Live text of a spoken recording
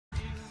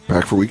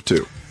Back for week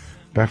 2.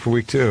 Back for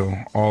week 2.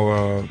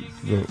 All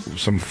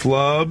some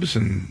flubs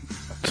and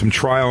some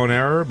trial and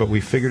error, but we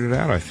figured it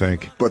out, I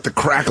think. But the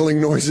crackling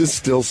noises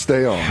still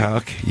stay on.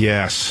 Heck,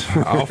 yes.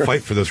 I'll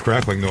fight for those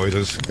crackling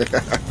noises.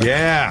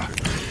 Yeah.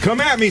 Come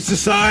at me,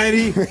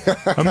 society.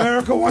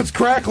 America wants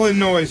crackling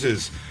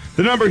noises.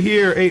 The number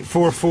here,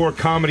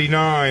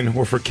 844-COMEDY-9,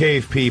 or for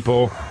cave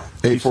people.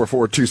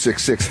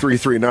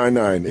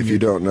 844-266-3399, if you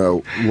don't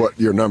know what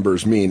your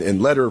numbers mean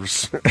in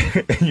letters.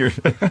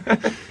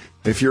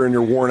 If you're in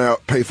your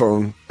worn-out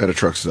payphone at a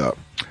truck stop.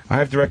 I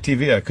have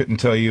DirecTV. I couldn't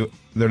tell you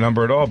their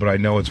number at all, but I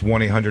know it's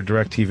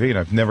 1-800-DirecTV, and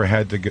I've never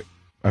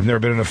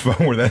been in a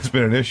phone where that's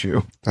been an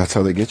issue. That's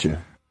how they get you.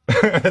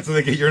 That's how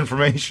they get your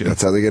information.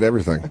 That's how they get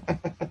everything.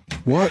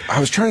 What? I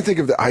was trying to think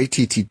of the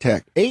ITT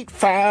Tech.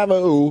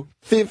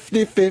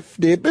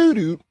 850-5050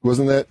 boo-doo. Was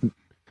that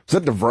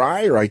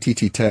DeVry or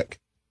ITT Tech?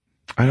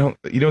 I don't.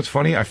 You know, it's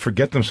funny. I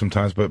forget them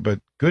sometimes, but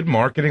good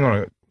marketing on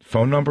a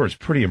phone number is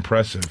pretty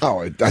impressive.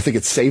 Oh, I think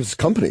it saves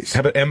companies. How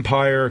about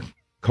Empire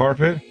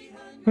Carpet?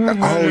 Oh,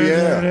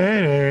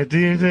 yeah.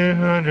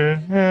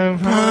 Empire.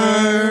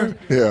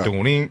 Yeah.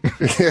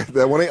 Yeah,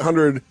 that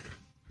 1-800.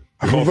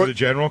 Call for the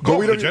general. Call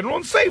for the general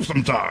and save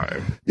some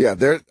time. Yeah,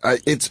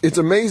 it's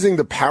amazing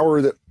the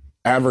power that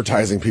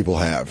advertising people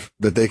have,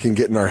 that they can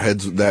get in our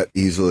heads that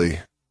easily.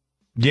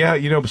 Yeah,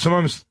 you know,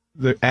 sometimes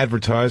the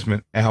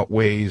advertisement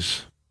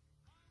outweighs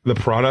the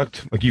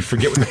product. Like, you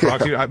forget what the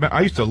product is.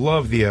 I used to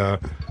love the, do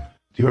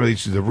you remember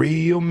these, the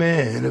real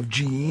men of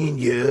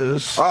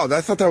genius? Oh,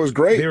 I thought that was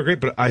great. They were great,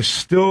 but I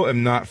still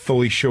am not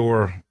fully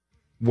sure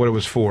what it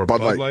was for.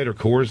 Bud Light or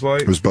Coors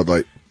Light? It was Bud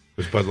Light. It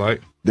was Bud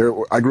Light?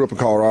 I grew up in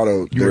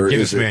Colorado. You were a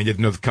Guinness man. You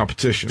didn't know the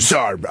competition.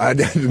 Sorry, I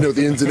didn't know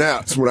the ins and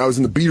outs when I was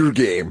in the beer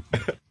game,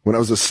 when I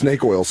was a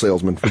snake oil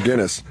salesman for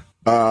Guinness.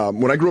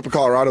 When I grew up in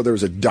Colorado, there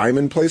was a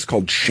diamond place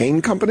called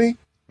Shane Company.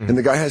 And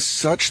the guy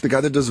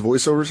that does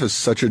voiceovers has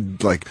such a,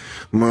 like,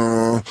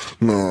 ma.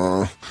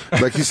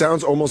 Like, he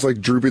sounds almost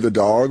like Droopy the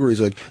dog, where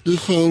he's like, the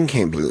Shane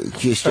Company,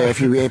 just off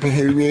the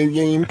Rappahannock Road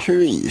on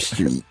Prairie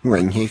Street,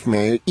 1/2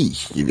 mile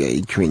east of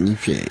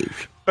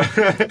I-25.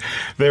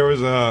 There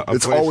was a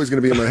it's place, always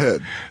going to be in my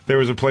head. There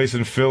was a place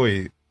in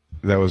Philly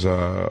that was it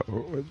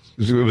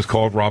was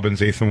called Robin's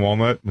 8th and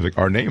Walnut. It was like,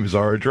 our name is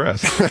our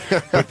address.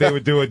 But they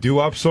would do a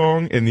doo-wop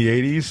song in the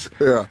 80s.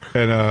 Yeah.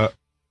 And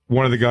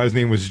one of the guys'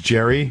 name was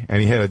Jerry,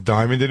 and he had a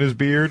diamond in his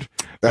beard.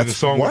 And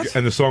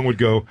the song would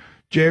go,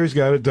 Jerry's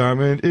got a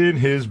diamond in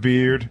his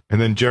beard.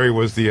 And then Jerry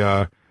was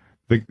the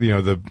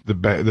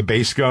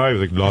bass guy. He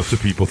was like, lots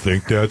of people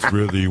think that's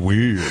really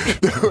weird.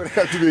 That would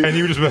have to be. And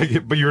you were just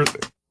like, but you're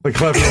like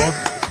clapping along.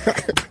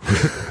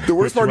 The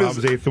worst part Rob's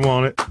is, 8th and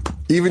Walnut.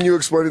 Even you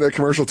explaining that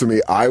commercial to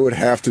me, I would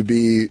have to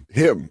be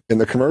him in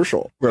the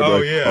commercial.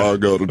 Yeah. I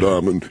got a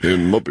diamond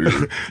in my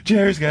beard.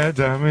 Jerry's got a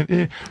diamond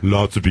in.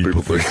 Lots of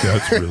people think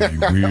that's really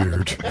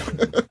weird.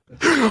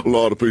 A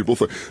lot of people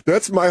think.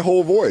 That's my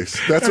whole voice.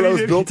 That's what I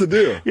was built to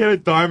do. He had a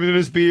diamond in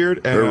his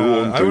beard.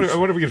 And, I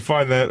wonder if we can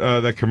find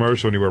that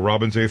commercial anywhere.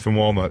 Robin's 8th and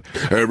Walnut.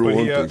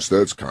 Everyone thinks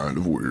that's kind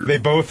of weird. They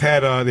both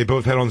had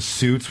on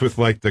suits with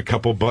like the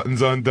couple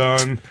buttons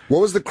undone.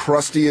 What was the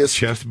crustiest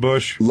chest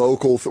bush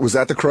local? Was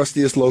that the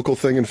crustiest local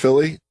thing in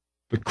Philly?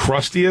 The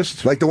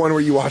crustiest? Like the one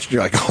where you watch and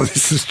you're like, oh,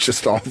 this is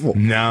just awful.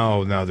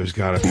 No, there's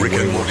got to be.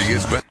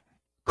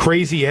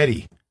 Crazy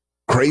Eddie.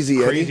 Crazy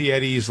Eddie? Crazy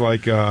Eddie's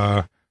like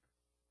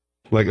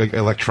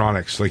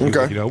electronics. Like,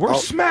 we're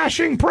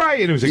smashing pride.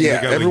 And it was like,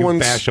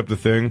 everyone's bash up the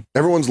thing.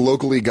 Everyone's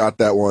locally got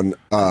that one.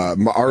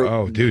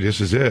 Dude,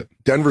 this is it.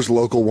 Denver's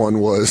local one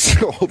was,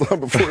 hold on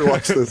before we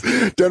watch this.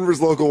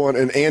 Denver's local one,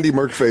 and Andy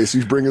Merkface,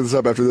 who's bringing this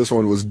up after this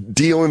one, was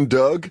Dealin'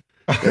 Doug.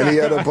 And he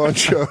had a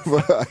bunch of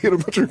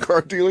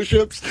car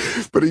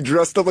dealerships, but he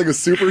dressed up like a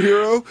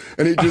superhero,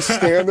 and he'd just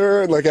stand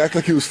there and like act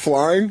like he was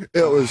flying.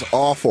 It was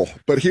awful.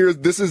 But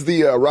this is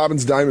the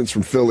Robin's Diamonds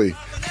from Philly.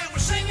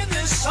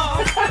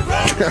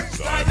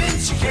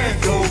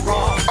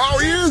 Oh,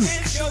 he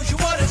is.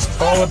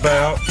 All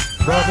about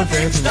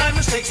Robin's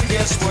Diamonds takes the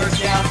guesswork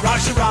out.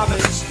 Rocks and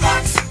Robins.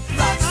 Rocks.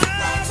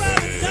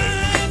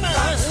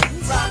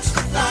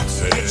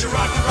 Get your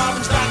rock and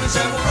Robin's diamonds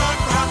and we'll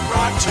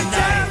rock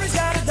tonight. Jerry's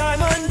got a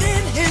diamond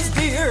in his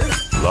beard.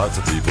 Lots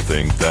of people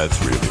think that's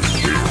really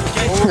weird.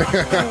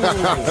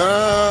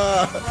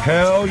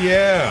 Hell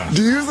yeah.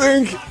 Do you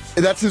think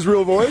that's his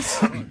real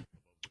voice?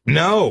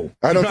 No.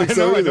 I don't think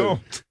so either. I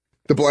don't.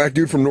 The black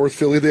dude from North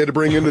Philly they had to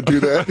bring in to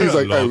do that. He's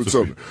like, hey,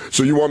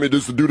 so you want me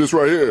to do this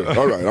right here?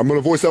 All right, I'm going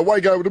to voice that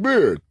white guy with a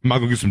beard. Am I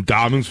going to get some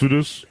diamonds for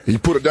this? He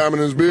put a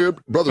diamond in his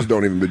beard. Brothers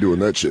don't even be doing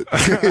that shit.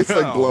 It's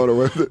like blown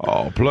away.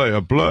 Oh, player.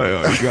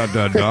 You got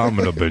that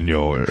diamond up in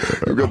your ear.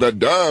 You got that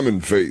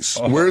diamond face.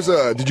 Where's,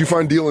 did you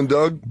find Dealin'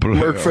 Doug?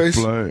 Merk face?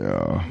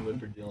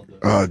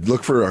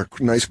 Look for a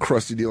nice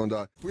crusty Dealin'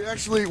 Doug.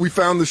 We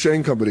found the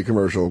Shane Company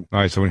commercial.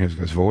 All right, someone hears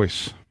his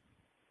voice.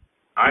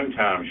 I'm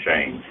Tom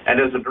Shane, and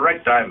as a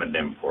direct diamond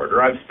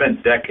importer, I've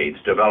spent decades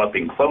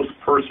developing close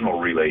personal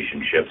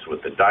relationships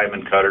with the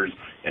diamond cutters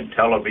in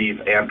Tel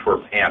Aviv,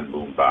 Antwerp, and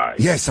Mumbai.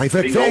 Yes, I've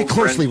worked very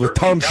closely with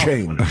Tom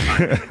Shane.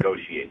 To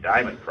negotiate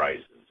diamond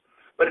prices,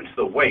 But it's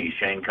the way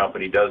Shane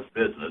Company does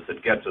business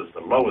that gets us the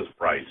lowest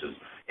prices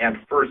and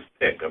first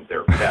pick of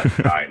their best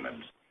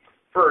diamonds.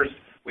 First,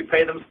 we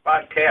pay them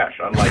spot cash,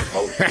 unlike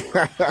most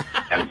dealers.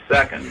 And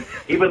second,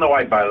 even though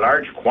I buy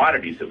large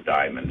quantities of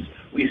diamonds,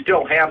 we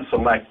still hand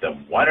select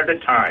them one at a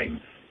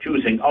time,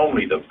 choosing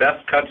only the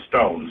best cut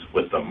stones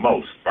with the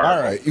most sparkle.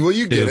 All right, well,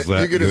 you get Is it.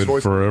 that You get good his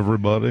voice for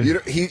everybody?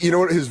 You know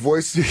what his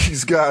voice?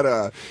 He's got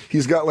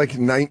like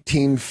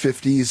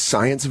 1950s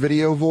science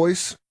video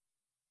voice.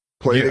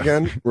 Play it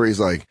again, where he's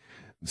like,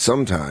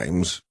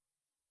 sometimes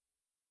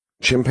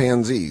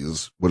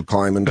chimpanzees would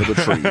climb into the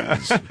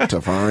trees to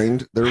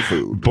find their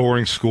food.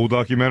 Boring school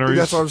documentaries.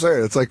 That's what I'm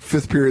saying. It's like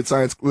fifth period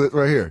science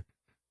right here.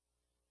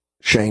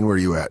 Shane, where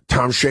you at?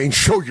 Tom Shane,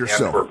 show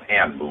yourself. Antwerp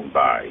hand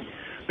Mumbai.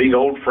 Being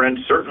old friends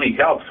certainly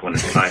helps when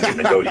it's time to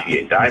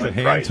negotiate diamond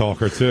hand prices.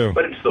 talker too.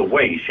 But it's the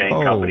way Shane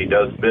Company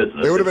does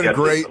business. It would have been that gets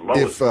us great the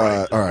lowest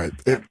if, all right,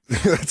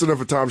 that's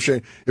enough of Tom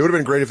Shane. It would have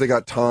been great if they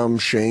got Tom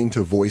Shane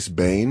to voice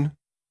Bane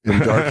in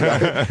Dark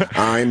Knight.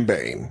 I'm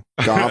Bane.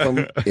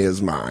 Gotham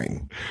is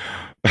mine.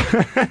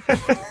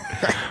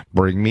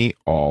 Bring me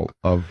all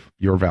of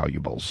your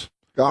valuables.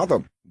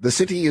 Gotham, the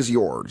city is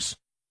yours.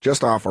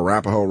 Just off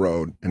Arapahoe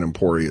Road in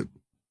Emporia.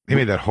 They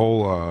made that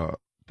whole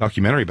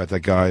documentary about that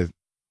guy,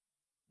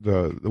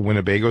 the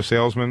Winnebago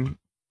salesman.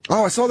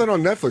 Oh, I saw that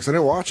on Netflix. I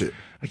didn't watch it.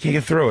 I can't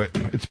get through it.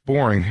 It's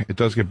boring. It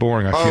does get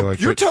boring. I feel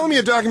like you're telling me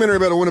a documentary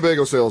about a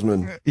Winnebago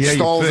salesman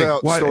stalls out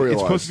story.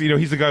 It's supposed to be,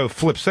 he's the guy who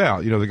flips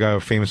out. The guy who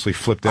famously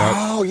flipped out.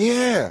 Oh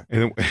yeah,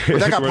 and but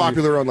that got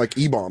popular on like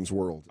E-Bomb's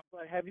World.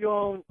 Have you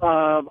all,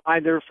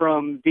 either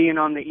from being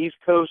on the East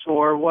Coast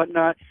or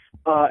whatnot,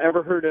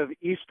 ever heard of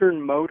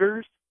Eastern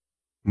Motors?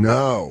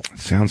 No.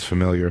 Sounds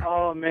familiar.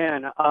 Oh,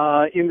 man.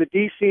 In the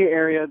D.C.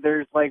 area,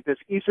 there's like this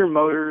Eastern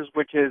Motors,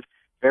 which is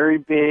very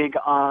big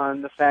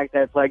on the fact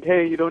that it's like,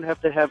 hey, you don't have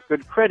to have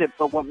good credit.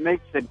 But what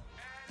makes it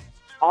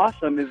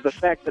awesome is the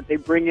fact that they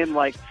bring in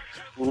like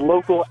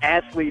local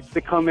athletes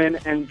to come in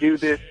and do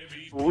this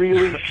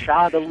really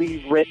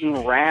shoddily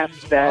written rap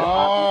that...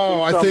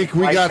 Oh, I think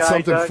we got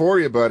something for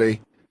you,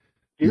 buddy.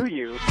 Do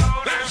you?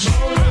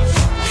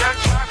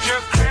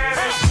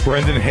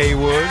 Brendan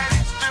Haywood.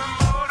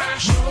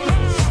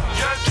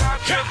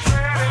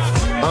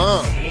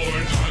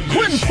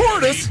 Quentin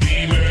Portis.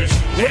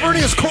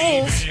 Lavernius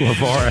Coles.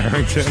 LeVar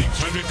Arrington.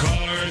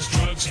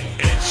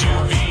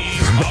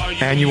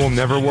 Annual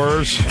Never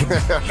Wers.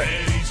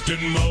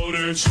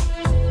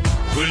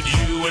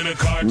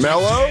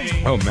 Mello.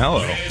 Oh,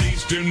 Mello.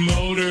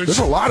 There's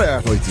a lot of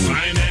athletes in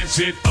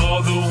it.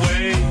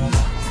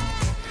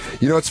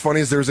 You know what's funny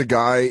is there's a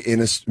guy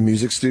in a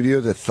music studio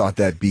that thought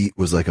that beat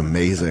was like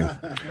amazing.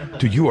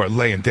 Dude, you are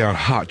laying down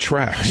hot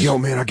tracks. Yo,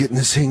 man, I'm getting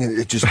this thing and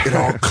it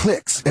all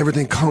clicks.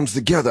 Everything comes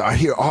together. I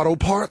hear auto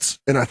parts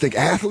and I think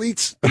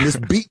athletes and this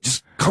beat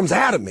just comes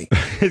out of me.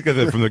 He's got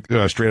that from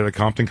the Straight Outta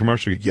Compton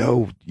commercial.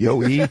 Yo,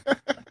 E,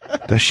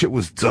 that shit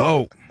was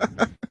dope.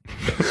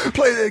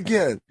 Play it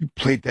again. You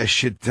played that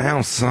shit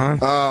down, son.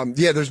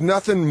 Yeah, there's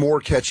nothing more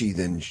catchy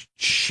than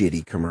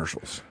shitty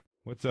commercials.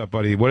 What's up,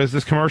 buddy? What is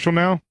this commercial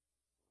now?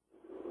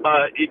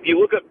 If you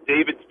look up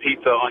David's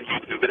Pizza on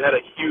YouTube, it had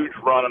a huge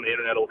run on the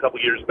internet a couple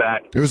years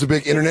back. It was a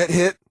big internet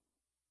hit.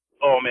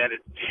 Oh man,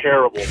 it's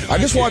terrible. I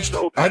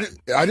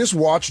just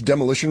watched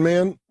Demolition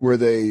Man, where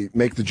they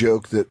make the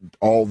joke that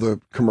all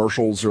the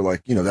commercials are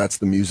like, that's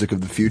the music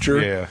of the future.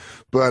 Yeah.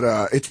 But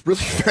it's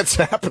really that's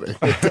happening.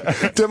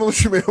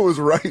 Demolition Man was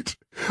right.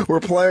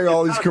 We're playing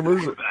all these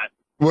commercials.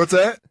 What's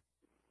that?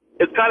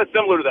 It's kind of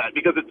similar to that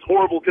because it's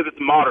horrible because it's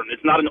modern.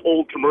 It's not an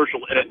old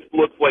commercial, and it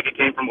looks like it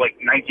came from like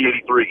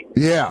 1983.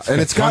 Yeah, and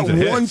it's got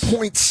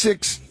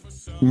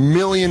 1.6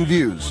 million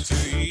views.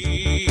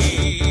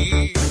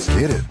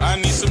 Get it? I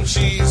need some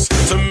cheese,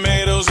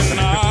 tomatoes, and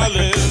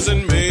olives,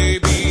 and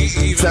maybe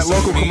even it's that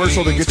local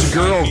commercial that gets a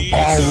girl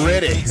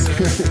already.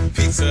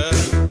 Pizza,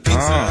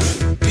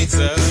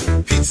 pizza.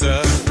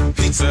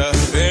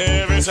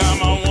 Every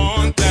time I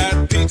want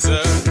that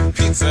pizza.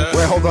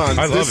 Wait, hold on.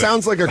 I love this it.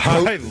 sounds like a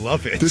coke. I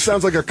love it. This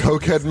sounds like a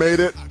cokehead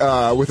made it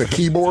with a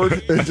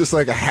keyboard and just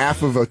like a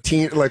half a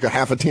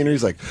teener.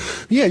 He's like,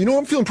 yeah,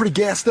 I'm feeling pretty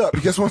gassed up.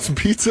 You guys want some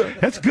pizza?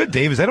 That's good,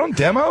 Dave. Is that on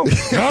demo?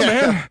 No,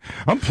 man.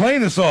 I'm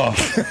playing this off.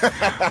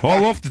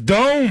 All off the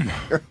dome.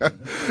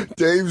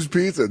 Dave's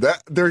Pizza.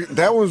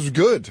 That was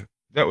good.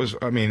 That was,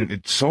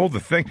 it sold the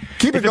thing.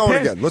 Keep it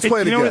going again. Let's play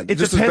it again.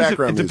 Just as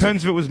background music. It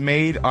depends if it was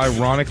made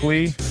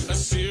ironically.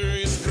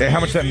 How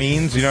much that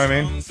means, you know what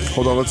I mean?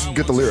 Hold on, let's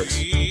get the lyrics.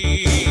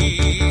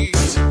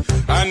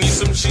 I need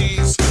some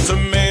cheese,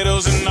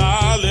 tomatoes, and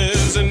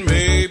olives, and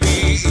maybe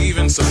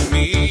even some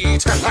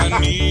meat. I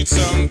need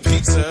some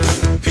pizza.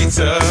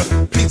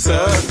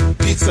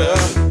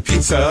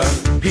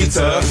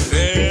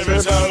 Every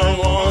time I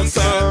want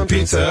some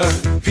pizza.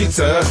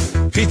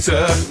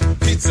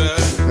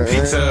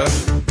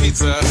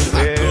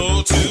 I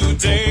go to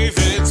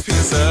David's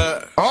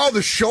Pizza. Oh,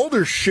 the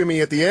shoulder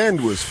shimmy at the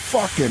end was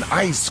fucking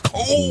ice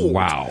cold.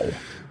 Wow.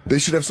 They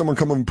should have someone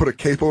come up and put a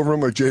cape over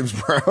him like James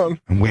Brown.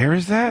 And where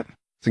is that?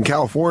 It's in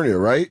California,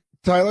 right,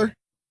 Tyler?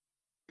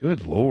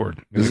 Good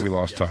Lord. I think we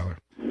lost Tyler.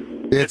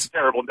 It's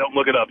terrible. Don't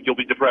look it up. You'll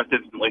be depressed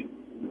instantly.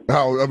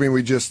 Oh, I mean,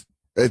 it just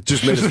made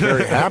us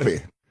very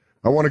happy.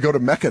 I want to go to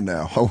Mecca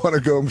now. I want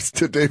to go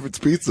to David's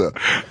Pizza.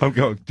 I'm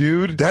going,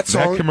 dude, that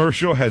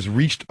commercial has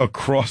reached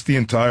across the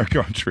entire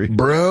country.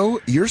 Bro,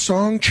 your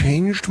song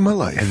changed my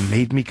life. And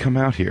made me come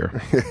out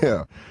here.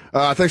 Yeah.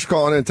 Thanks for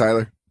calling in,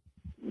 Tyler.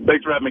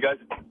 Thanks for having me, guys.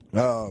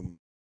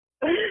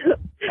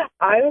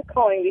 I was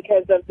calling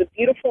because of the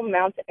beautiful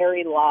Mount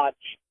Airy Lodge.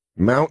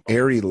 Mount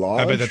Airy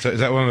Lodge? I bet is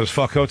that one of those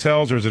fuck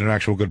hotels, or is it an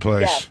actual good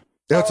place?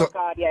 Yeah.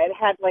 God, yeah. It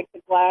had, like,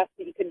 the glass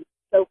that you could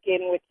soak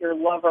in with your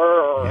lover.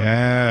 Or,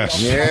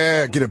 yes.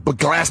 Yeah, get a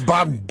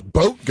glass-bottomed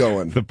boat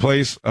going. The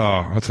place,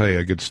 I'll tell you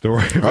a good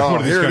story about Oh,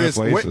 one of these here kind it of is.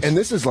 places. And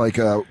this is like,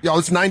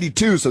 it's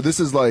 92, so this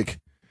is like,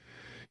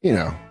 you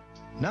know.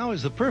 Now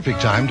is the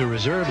perfect time to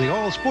reserve the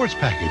all-sports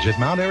package at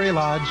Mount Airy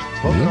Lodge,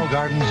 Pocono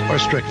Gardens, or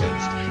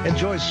Strickland's.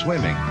 Enjoy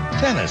swimming,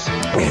 tennis,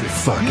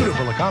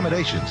 beautiful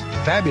accommodations,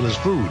 fabulous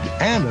food,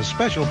 and a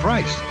special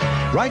price.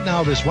 Right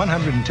now, this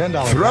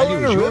 $110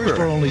 value is yours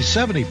for only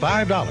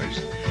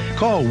 $75.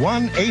 Call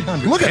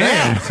 1-800. Look at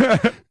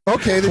that.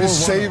 Okay, they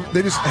just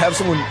have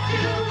someone.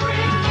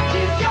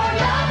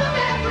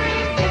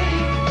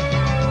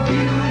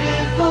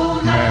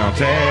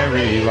 Mount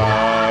Airy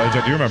Lodge.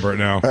 I do remember it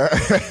now.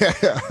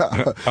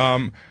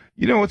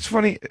 You know what's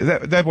funny?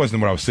 That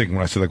wasn't what I was thinking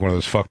when I said like one of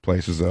those fuck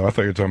places, though. I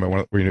thought you were talking about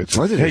one where you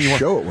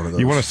show at one of those.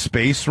 You want a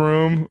space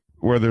room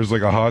where there's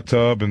like a hot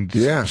tub and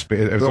a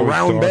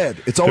round bed.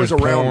 It's always a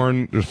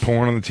round. There's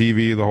porn on the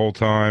TV the whole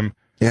time.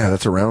 Yeah,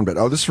 that's a round bed.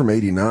 Oh, this is from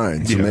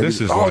 '89. So yeah, maybe,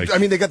 this is I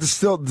mean, they got the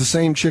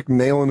same chick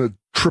nailing a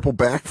triple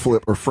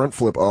backflip or front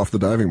flip off the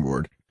diving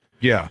board.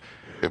 Yeah,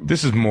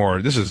 this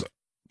is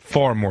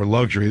far more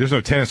luxury. There's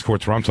no tennis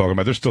courts where I'm talking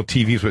about. There's still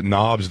TVs with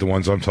knobs, the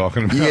ones I'm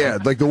talking about. Yeah,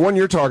 like the one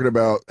you're talking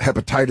about,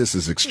 hepatitis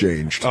is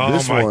exchanged. Oh,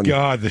 this my one,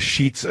 God, the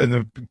sheets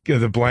and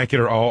the blanket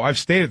are all... I've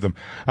stayed at them.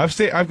 I've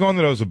gone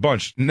to those a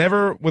bunch.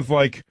 Never with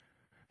like,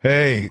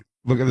 hey,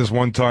 look at this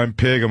one-time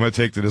pig I'm going to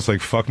take to this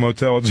like fuck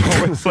motel.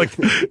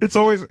 It's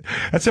always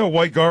that's how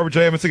white garbage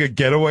I am. It's like a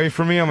getaway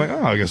for me. I'm like,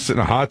 oh, I gotta sit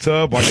in a hot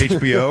tub, watch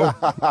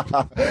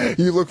HBO.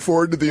 You look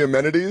forward to the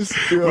amenities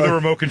with a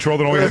remote control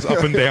that only has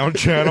up and down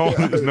channel.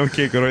 There's no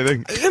cake or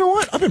anything. You know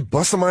what? I've been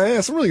busting my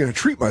ass. I'm really going to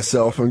treat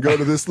myself and go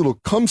to this little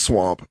cum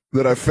swamp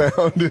that I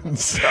found in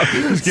South.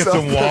 Just get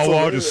some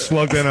Wawa, just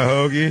slug down a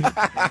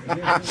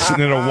hoagie,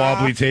 sitting at a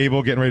wobbly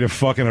table, getting ready to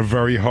fuck in a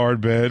very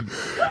hard bed.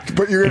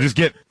 But you're just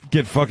get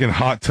fucking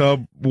hot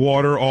tub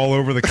water all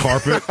over the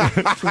carpet.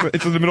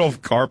 It's in the middle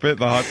of carpet,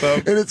 the hot tub.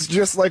 And it's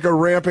just like a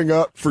ramping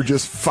up for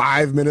just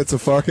 5 minutes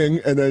of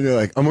fucking, and then you're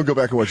like, I'm going to go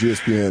back and watch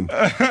ESPN.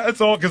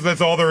 That's all, because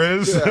that's all there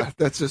is? Yeah,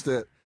 that's just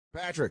it.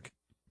 Patrick.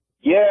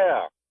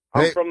 Yeah.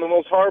 I'm from the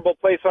most horrible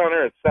place on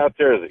earth, South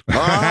Jersey.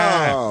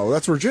 Oh,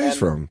 that's where Jay's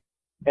from.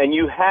 And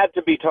you had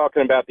to be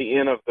talking about the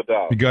Inn of the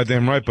Dove. You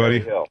goddamn right, buddy.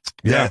 Hill.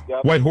 Yeah.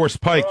 Yep. White Horse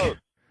Pike.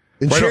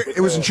 It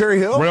was in Cherry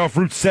Hill? Right off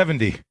Route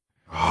 70.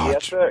 Oh,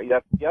 yes, sir.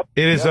 Yep.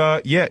 It is,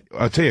 I'll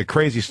tell you,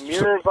 crazy.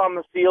 Mirrors on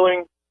the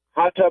ceiling,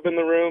 hot tub in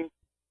the room.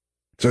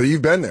 So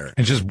you've been there.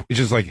 It's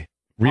just like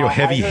real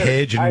heavy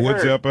hedge and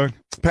woods up.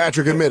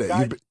 Patrick, admit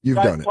it. You've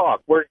done it.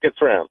 Talk. Word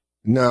gets around.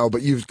 No,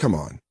 but come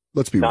on.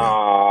 Let's be real.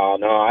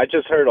 No, I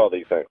just heard all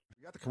these things.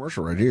 You got the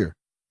commercial right here.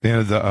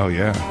 Oh,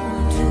 yeah.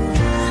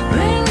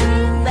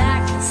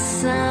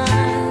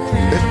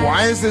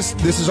 Why is this?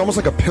 This is almost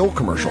like a pill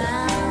commercial.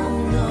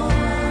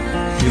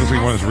 He looks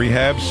like one of his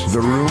rehabs. The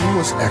room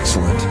was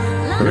excellent.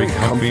 Very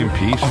comfy and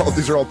peaceful. Oh,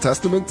 these are all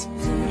testamonials?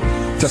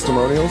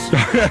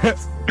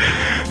 Next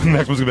one's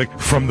going to be like,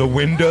 from the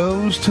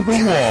windows to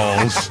the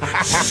walls.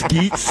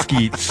 Skeet,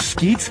 skeet,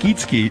 skeet, skeet,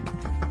 skeet.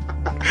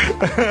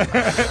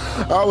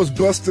 I was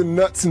busting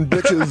nuts and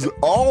bitches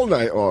all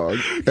night long.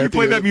 Can you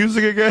play that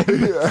music again?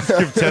 Yeah.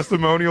 Give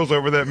testimonials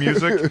over that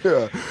music?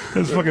 Yeah.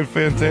 That's fucking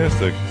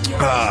fantastic.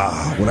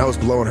 When I was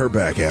blowing her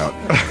back out,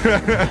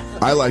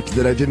 I liked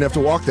that I didn't have to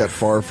walk that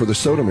far for the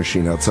soda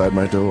machine outside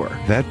my door.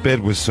 That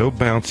bed was so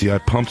bouncy, I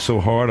pumped so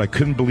hard, I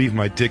couldn't believe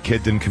my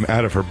dickhead didn't come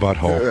out of her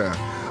butthole. Yeah.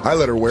 I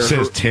let her wear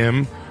Says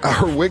Tim.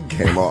 Her wig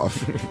came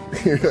off.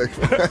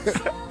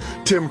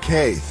 Tim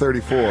K,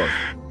 34.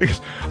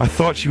 I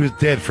thought she was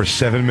dead for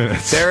 7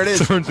 minutes. There it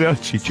is. Turns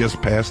out she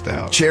just passed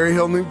out. Cherry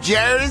Hill, New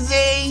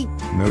Jersey.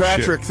 No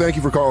Patrick, shit. thank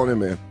you for calling in,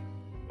 man.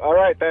 All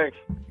right, thanks.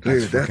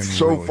 Dude, that's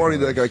so really funny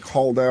that guy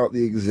called out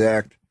the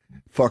exact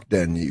fuck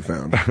den you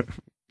found.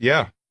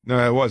 Yeah. No,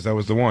 that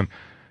was the one.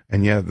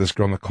 And yeah, this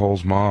girl,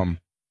 Nicole's mom.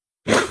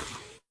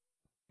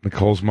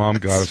 Nicole's mom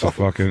got us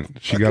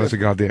she got us a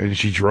goddamn, and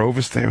she drove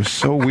us there. It was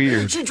so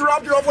weird. She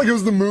dropped you off like it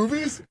was the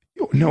movies?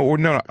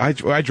 No. I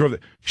drove it.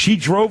 She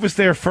drove us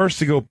there first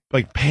to go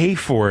like pay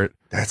for it.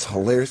 That's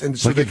hilarious. And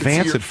so like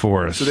advance it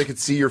for us, so they could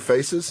see your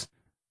faces.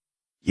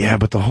 Yeah,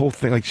 but the whole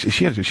thing, like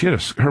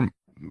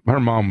her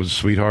mom was a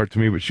sweetheart to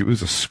me, but she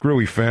was a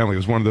screwy family. It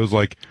was one of those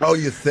like, oh,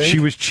 you think she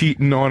was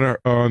cheating on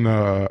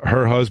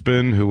her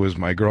husband, who was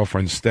my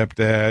girlfriend's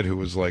stepdad, who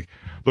was like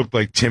looked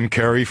like Tim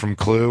Curry from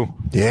Clue.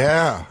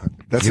 Yeah,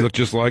 he looked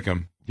just like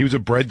him. He was a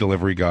bread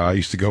delivery guy. I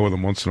used to go with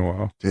him once in a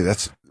while. Dude,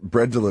 that's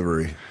bread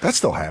delivery. That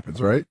still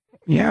happens, right?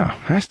 Yeah,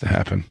 has to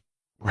happen.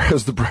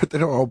 Whereas the bread, they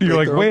don't all. You're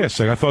like, wait a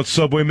second. I thought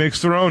Subway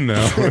makes their own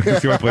now.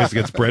 It's the only place that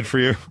gets bread for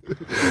you.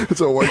 It's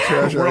a white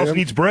trash. Where else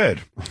eats bread?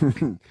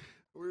 We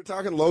were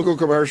talking local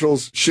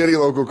commercials, shitty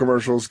local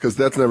commercials, because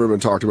that's never been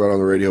talked about on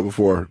the radio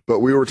before. But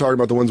we were talking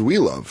about the ones we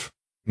love.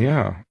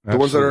 Yeah, the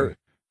ones that are.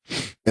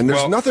 And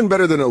there's nothing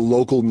better than a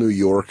local New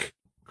York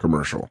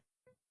commercial,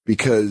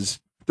 because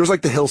there's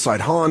like the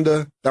Hillside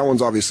Honda. That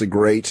one's obviously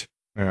great.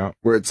 Yeah,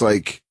 where it's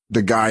like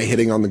the guy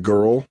hitting on the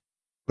girl,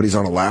 but he's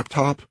on a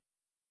laptop.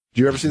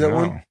 Do you ever see that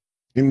one?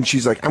 And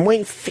she's like, I'm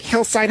waiting for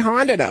Hillside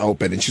Honda to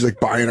open. And she's like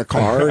buying a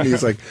car. And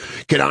he's like,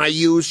 can I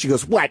use? She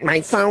goes, what,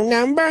 my phone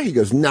number? He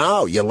goes,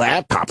 no, your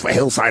laptop for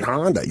Hillside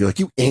Honda. You're like,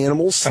 you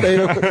animals, stay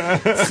open.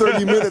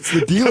 30 minutes,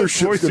 the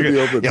dealership's going to be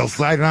open.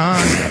 Hillside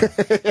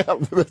Honda. Yeah,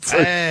 but it's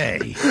like,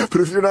 hey.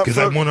 But if you're not. Because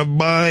I want to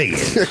buy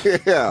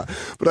it. Yeah.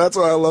 But that's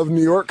why I love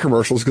New York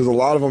commercials, because a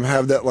lot of them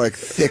have that like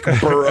thick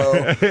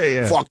burrow.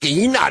 Yeah. Fucking,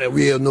 you're not a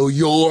real New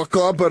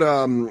Yorker. But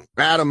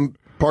Adam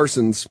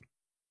Parsons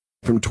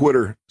from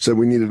Twitter said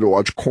we needed to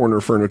watch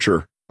Corner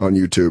Furniture on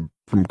YouTube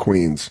from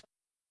Queens.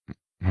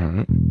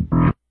 Living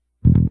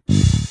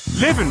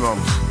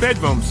rooms,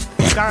 bedrooms,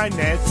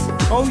 dinettes.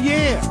 Oh,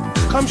 yeah.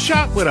 Come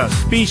shop with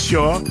us. Be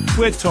sure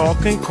we're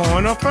talking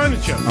Corner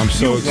Furniture. I'm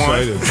so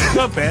excited.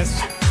 The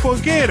best.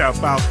 Forget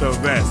about the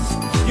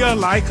rest. You're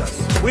like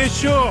us. We're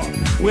sure.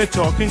 We're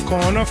talking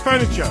Corner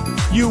Furniture.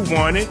 You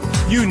want it.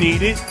 You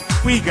need it.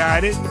 We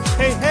got it.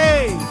 Hey,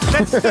 hey,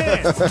 let's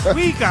dance.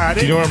 We got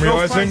it. Do you know what I'm No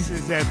realizing?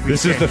 prices every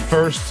This is day. the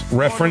first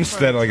reference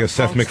that like a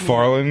Seth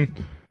MacFarlane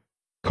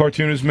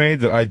cartoon has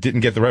made that I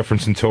didn't get the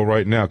reference until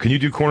right now. Can you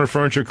do Corner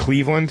Furniture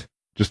Cleveland?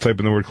 Just type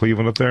in the word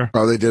Cleveland up there.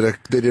 Oh, they did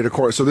a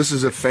corner. So this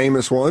is a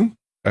famous one?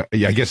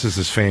 Yeah, I guess this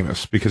is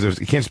famous because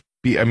it can't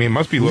be. I mean, it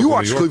must be local. You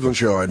watch New York. Cleveland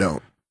Show, I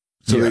don't.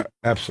 So yeah,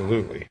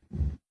 absolutely.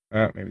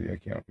 Maybe I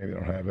can't. Maybe I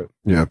don't have it.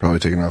 Yeah, probably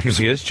taking off.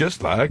 See, it's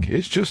just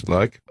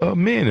like a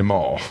mini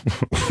mall.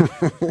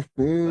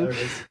 There it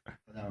is.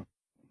 No.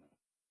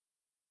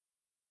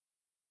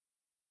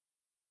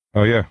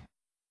 Oh yeah.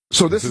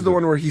 So this is the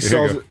one where he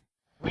sells it.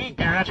 We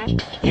got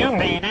it. You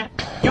need it.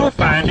 You'll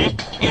find it.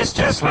 It's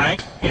just like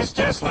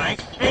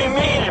a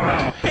mini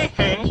mall. Hey,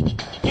 hey.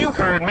 You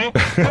heard me.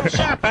 Come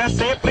shop at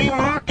Say Flea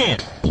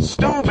Market.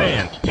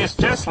 Steuben. It's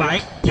just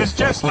like.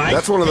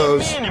 That's one of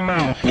those. Mini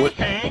mall. Hey,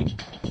 hey.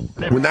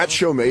 When that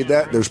show made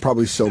that, there's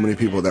probably so many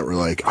people that were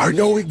like, I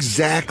know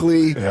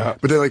exactly. Yeah.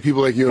 But then like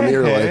people like you and me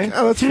are like,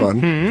 oh, that's fun.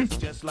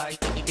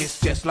 It's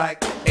just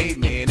like a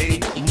mini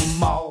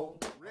mall.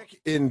 Rick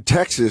in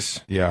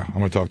Texas. Yeah, I'm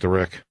gonna talk to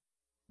Rick.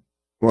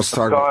 Let's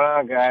talk. What's going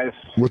on, guys?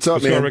 What's up,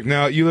 What's man? going on, Rick?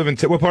 Now you live in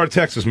what part of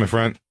Texas, my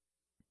friend?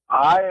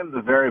 I am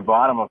the very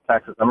bottom of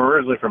Texas. I'm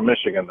originally from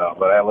Michigan, though,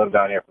 but I lived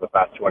down here for the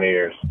past 20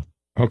 years.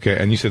 Okay,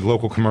 and you said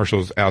local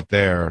commercials out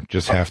there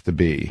just have to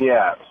be.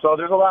 Yeah, so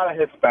there's a lot of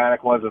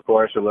Hispanic ones, of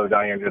course, who live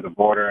down here near the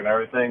border and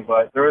everything,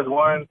 but there was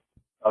one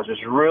that was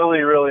just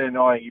really, really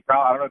annoying.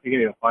 I don't know if you can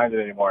even find it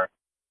anymore,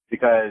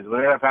 because what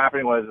ended up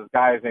happening was this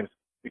guy's name,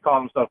 he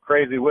called himself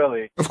Crazy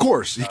Willie. Of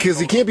course, because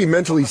he can't be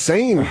mentally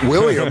sane,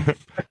 William.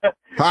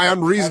 Hi,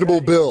 I'm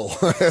Reasonable Bill.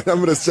 I'm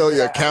going to sell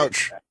you a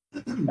couch.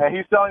 And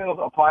he's selling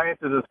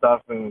appliances and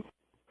stuff, and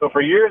so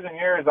for years and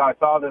years I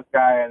saw this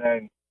guy, and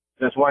then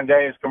just one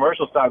day his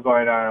commercial stopped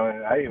going on,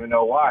 and I didn't even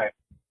know why.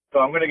 So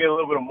I'm going to get a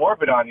little bit of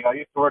morbid on you. I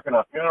used to work in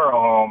a funeral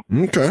home.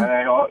 Okay.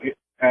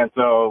 And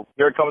so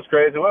here comes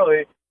Crazy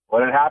Willie.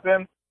 What had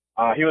happened?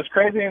 He was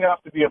crazy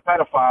enough to be a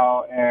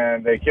pedophile,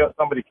 and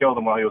somebody killed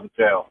him while he was in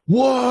jail.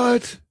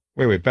 What?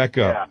 Wait, back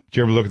up. Yeah. Did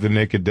you ever look at the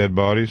naked dead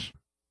bodies?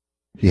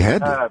 He had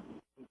to.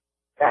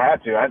 I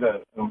had to. I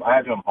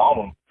had to embalm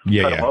him.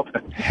 Yeah.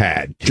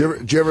 Had.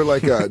 Did you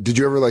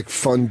ever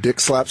fun dick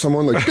slap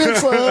someone? Like, dick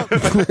slap!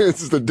 It's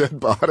just a dead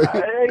body.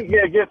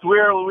 It gets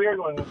weird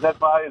when the dead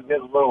body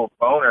gets a little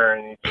boner,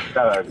 and you just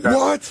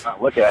gotta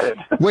look at it.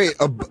 Wait,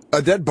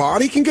 a dead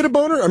body can get a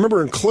boner? I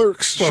remember in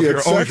Clerks, Well,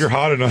 if you're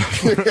hot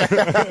enough.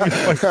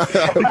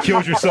 You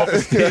killed your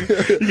self-esteem. You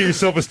get your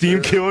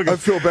self-esteem killed. I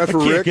feel bad for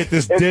I can't Rick. get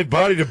this dead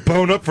body to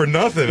bone up for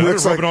nothing. I've been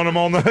rubbing on him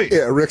all night.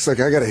 Yeah, Rick's like,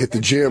 I gotta hit the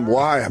gym.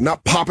 Why? I'm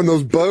not popping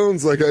those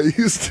bones like I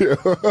used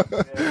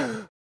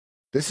to.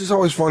 This is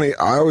always funny.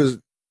 I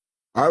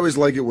always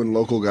like it when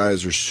local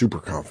guys are super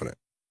confident.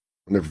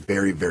 When they're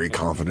very, very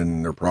confident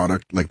in their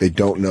product. Like they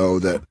don't know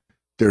that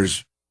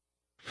there's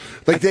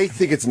they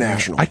think it's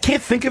national. I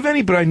can't think of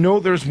any, but I know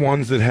there's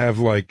ones that have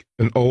like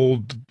an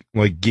old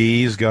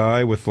gaze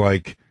guy with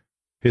like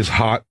his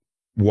hot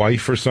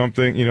wife or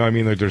something. You know what I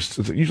mean? Like there's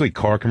usually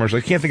car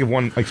commercials. I can't think of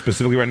one like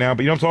specifically right now,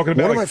 but you know what I'm talking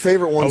about? One of my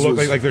favorite ones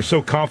was like they're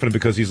so confident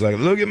because he's like,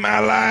 look at my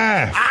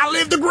life. I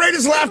live the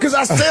greatest life because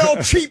I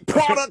sell cheap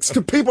products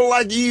to people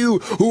like you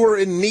who are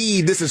in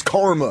need. This is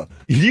karma.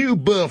 You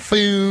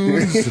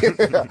buffoons.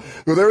 Yeah.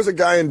 Well, there was a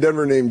guy in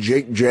Denver named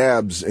Jake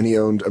Jabs, and he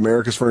owned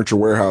America's Furniture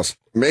Warehouse.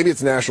 Maybe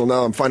it's national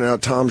now. I'm finding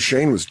out Tom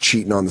Shane was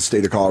cheating on the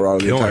state of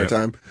Colorado the entire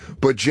time.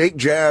 But Jake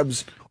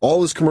Jabs,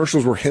 all his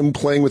commercials were him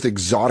playing with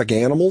exotic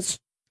animals.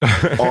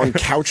 on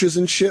couches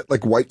and shit,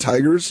 like white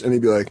tigers, and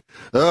he'd be like,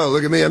 "Oh,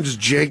 look at me, I'm just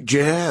Jake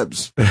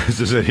Jabs."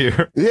 Is it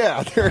here?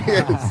 Yeah, there he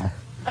is.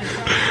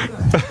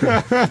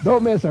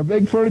 Don't miss our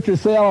big furniture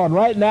sale on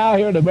right now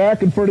here at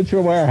American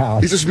Furniture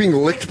Warehouse. He's just being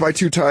licked by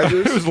two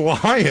tigers. It was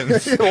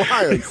lions.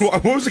 Lions.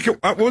 What was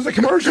the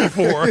commercial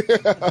for?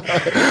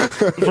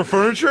 For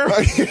furniture?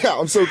 Yeah,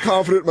 I'm so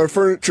confident in my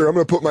furniture. I'm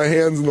going to put my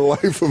hands in the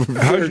life of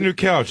a How's your new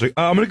couch? Like,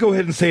 I'm going to go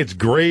ahead and say it's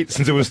great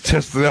since it was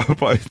tested out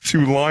by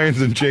two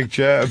lions and Jake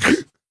Jabs.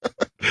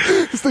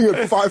 This thing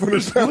had 500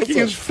 pounds. Look at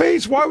his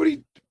face. Why would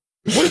he?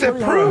 What does that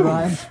prove?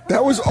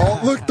 That was all.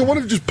 Look, the one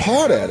who just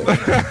pawed at it.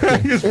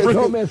 Hey,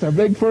 don't miss our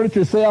big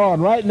furniture sale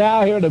on right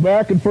now here at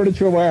American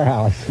Furniture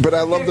Warehouse. But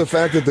I love the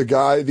fact that the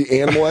guy,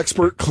 the animal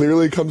expert,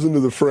 clearly comes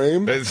into the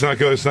frame. It's not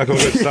good. Stop.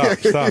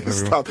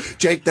 Stop.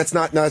 Jake, that's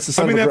not. No, it's the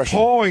sound of that aggression.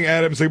 pawing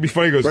at him, so it'd be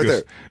funny. He goes,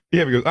 there.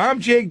 Yeah, he goes, I'm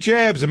Jake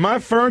Jabs, and my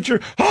furniture,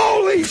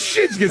 holy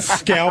shit, he gets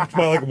scalped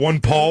by like one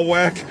paw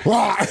whack.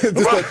 The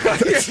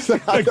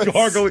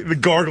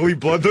gargly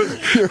blood.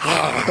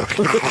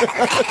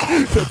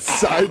 That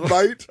side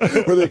bite,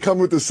 where they come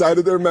with the side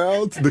of their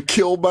mouths, the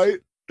kill bite.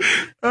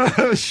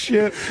 Oh,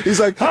 shit. He's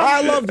like,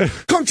 I love it.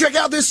 Come check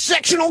out this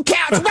sectional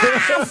couch.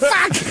 Ah,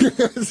 fuck.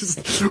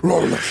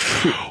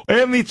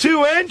 And the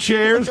two end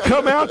chairs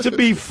come out to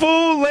be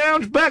full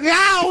lounge back.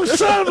 Ow,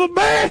 son of a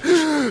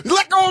bitch.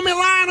 Let go of me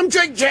line. I'm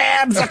Jake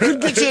Jabs. I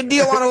could get you a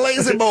deal on a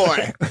lazy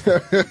boy.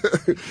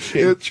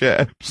 Jake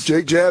Jabs.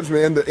 Jake Jabs,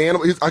 man. The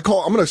animal. I'm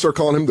going to start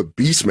calling him the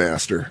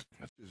Beastmaster.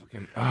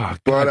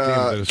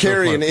 But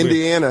Carrie in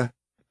Indiana.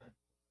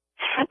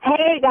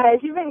 Hey guys,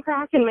 you've been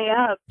cracking me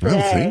up today.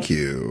 Oh, thank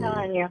you. I'm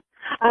telling you.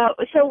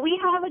 So we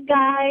have a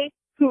guy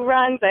who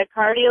runs a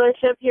car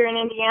dealership here in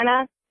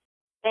Indiana,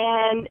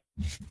 and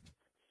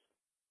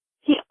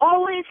he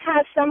always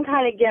has some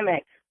kind of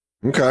gimmick.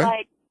 Okay.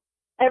 Like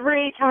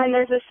every time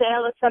there's a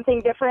sale, it's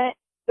something different.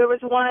 There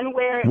was one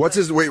where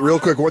Real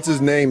quick, what's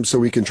his name so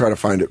we can try to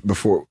find it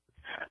before?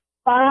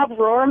 Bob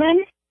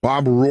Rohrman.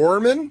 Bob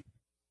Rohrman?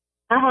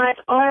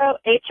 It's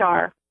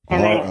R-O-H-R.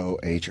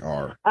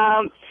 R-O-H-R.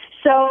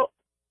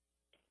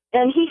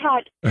 And he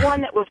had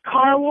one that was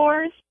Car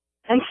Wars,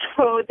 and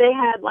so they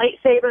had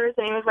lightsabers,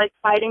 and he was, like,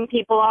 fighting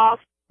people off.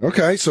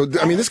 Okay, so,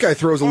 I mean, this guy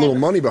throws a little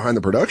money behind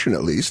the production,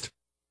 at least.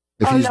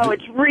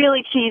 It's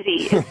really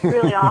cheesy. It's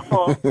really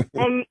awful.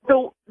 And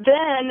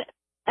then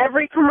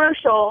every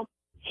commercial,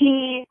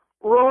 he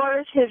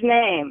roars his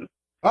name.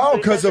 Oh,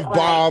 because of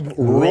Bob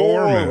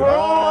Rohrman.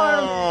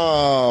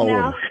 Oh.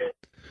 Now,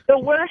 the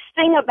worst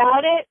thing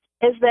about it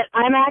is that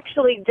I'm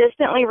actually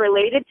distantly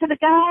related to the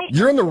guy.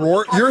 You're in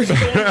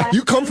the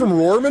you come from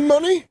Rohrman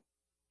money?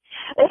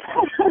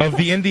 Of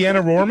the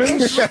Indiana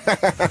Rohrmans?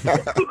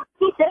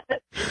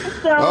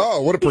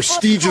 Oh, what a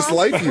prestigious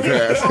life you've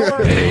had.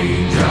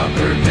 Name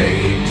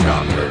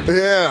dropper.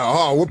 Yeah.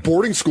 Oh, what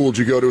boarding school did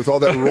you go to with all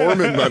that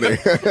Rohrman money?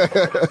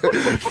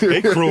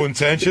 Hey, cruel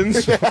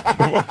intentions.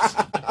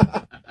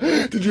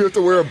 Did you have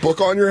to wear a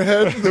book on your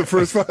head the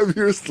first 5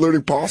 years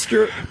learning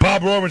posture?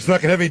 Bob Rohrman's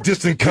not going to have any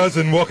distant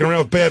cousin walking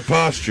around with bad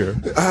posture.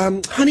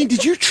 Honey,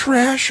 did you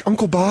trash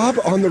Uncle Bob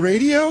on the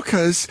radio?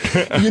 Because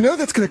you know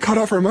that's going to cut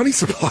off our money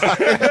supply.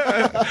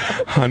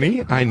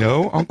 Honey, I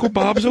know Uncle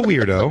Bob's a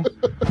weirdo,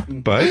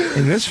 but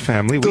in this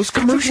family, we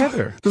stick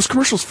together. Those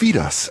commercials feed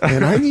us,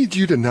 and I need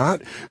you to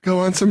not go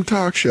on some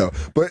talk show.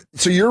 But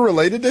so you're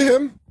related to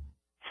him?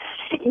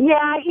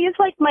 Yeah, he's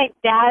like my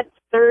dad's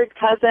third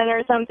cousin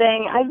or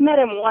something. I've met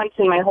him once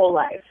in my whole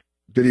life.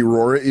 Did he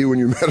roar at you when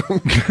you met him?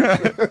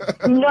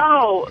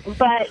 No,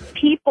 but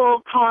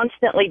people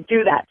constantly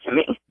do that to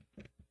me.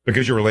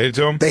 Because you're related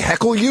to him? They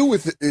heckle you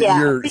with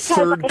your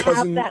third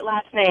cousin? I have that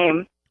last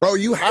name. Oh,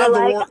 you have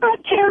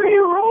Terry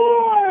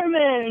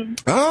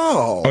Rohrman.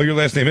 Oh. Oh, your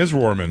last name is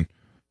Rohrman.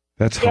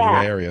 That's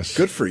hilarious.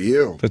 Good for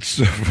you. That's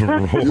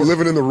You're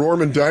living in the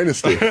Rohrman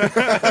dynasty.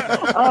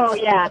 Oh,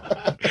 yeah.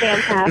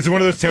 Fantastic. It's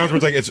one of those towns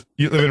where it's like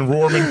you live in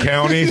Rohrman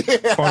County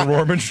on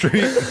Rohrman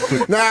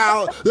Street.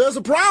 Now, there's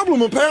a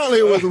problem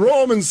apparently with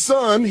Rohrman's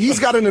son. He's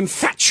got an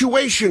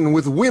infatuation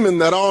with women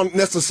that aren't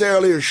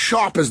necessarily as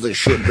sharp as they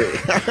should be.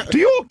 Do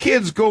your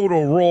kids go to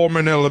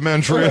Rohrman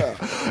Elementary?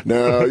 Yeah.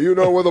 Now, you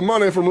know where the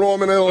money from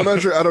Rohrman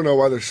Elementary. I don't know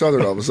why they're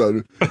Southern all of a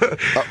sudden.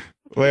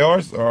 They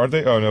are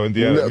they? Oh, no,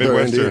 Indiana.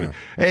 Midwestern. Indiana.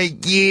 Hey,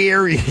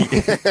 Gary.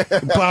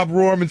 Bob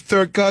Rohrman's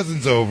third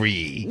cousin's over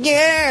ye.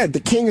 Yeah, the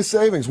king of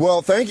savings.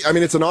 Well, thank you. I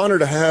mean, it's an honor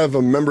to have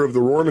a member of the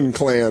Rohrman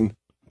clan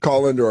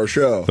call into our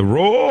show. The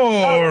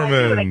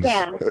Rohrmans.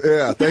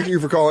 Yeah, thank you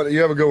for calling.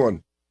 You have a good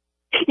one.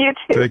 You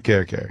too. Take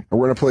care, Carrie. We're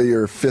going to play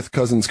your fifth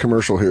cousin's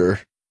commercial here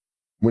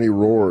when he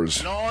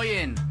roars.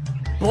 Lion,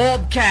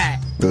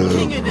 Bobcat,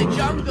 King of the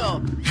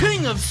Jungle,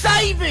 King of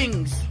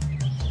Savings.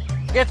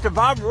 Get to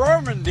Bob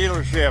Rohrman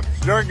dealerships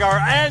during our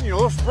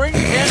annual Spring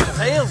 10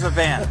 sales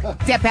event.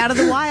 Step out of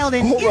the wild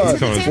and into the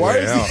temple.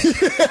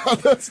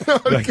 That's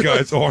not that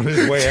guy's on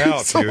his way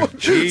out, dude.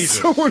 Jesus.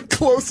 Someone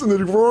close in the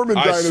Rohrman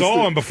dynasty. I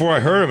saw him before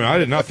I heard him, and I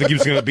did not think he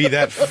was going to be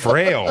that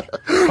frail.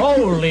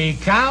 Holy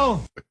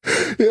cow.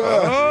 Yeah.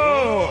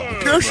 Oh,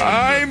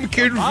 I'm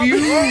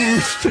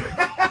confused.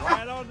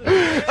 Right on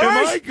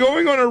Am I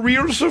going on a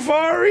real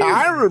safari?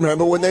 I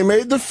remember when they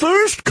made the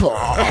first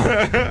car.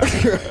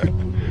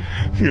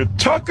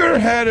 Tucker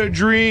had a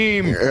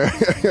dream.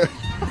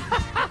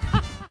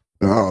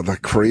 Oh, the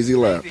crazy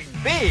laugh.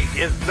 Big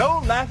is no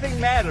laughing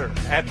matter.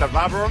 At the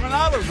Bob Roman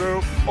Auto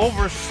Group,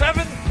 over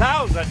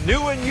 7,000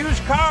 new and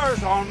used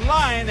cars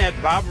online at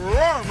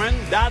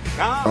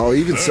bobrorman.com. Oh,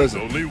 he even says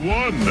it. Only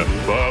one,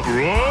 Bob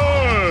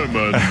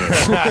Roman.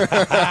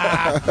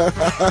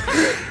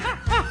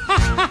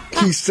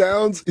 He's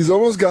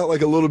almost got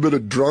like a little bit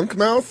of drunk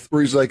mouth,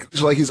 where he's like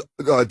he's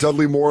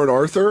Dudley Moore and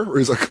Arthur, where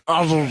he's like,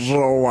 I don't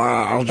know,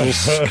 I'll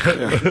just.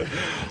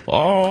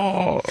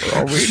 Oh,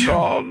 are we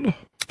done?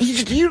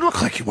 You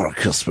look like you want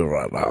to kiss me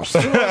right now. His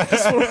name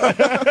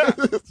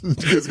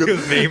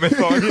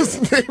is on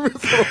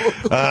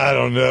it. I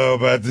don't know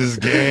about this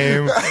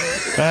game.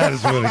 I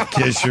just want to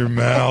kiss your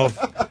mouth.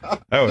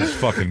 That was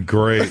fucking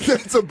great.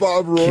 That's a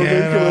Bob Roman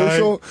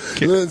commercial.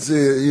 Let's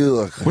see. You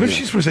look. What if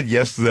she just said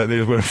yes to that? And they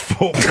just went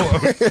full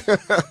blown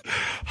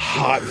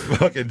hot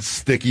fucking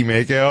sticky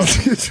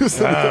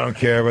makeout. I don't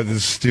care about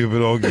this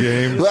stupid old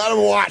game. Let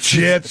them watch.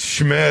 Shits,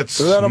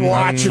 schmitz. Let them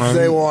watch if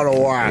they want to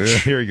watch. Yeah,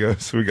 here he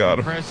goes. We got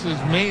him.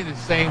 Impresses me the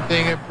same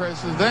thing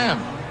impresses them.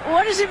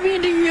 What does it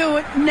mean to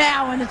you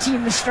now when the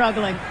team is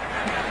struggling?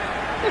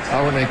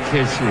 I want to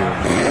kiss you.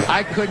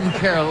 I couldn't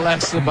care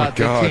less about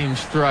the team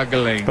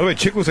struggling. Oh, wait,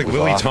 Chick looks like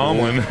Willie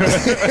Tomlin.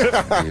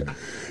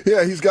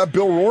 Yeah, he's got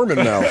Bill Rorman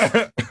now.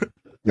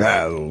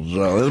 Yeah,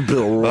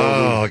 Bill Rorman.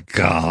 Oh,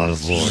 God.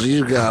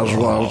 You guys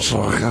want to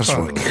talk? I just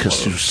want to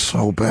kiss you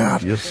so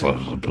bad. Yes,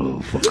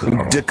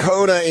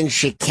 Dakota in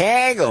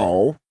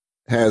Chicago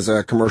has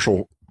a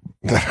commercial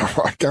that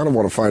I kind of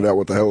want to find out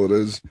what the hell it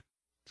is.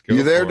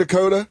 You there,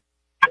 Dakota?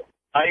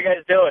 How you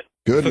guys doing?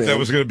 Good, I thought man. that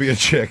was going to be a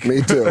chick.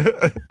 Me too.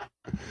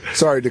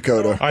 Sorry,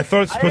 Dakota. I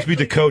thought it's supposed to be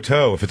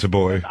Dakota if it's a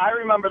boy. I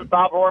remember the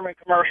Bob Orman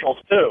commercials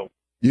too.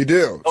 You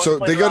do. Those So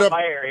played they go around up.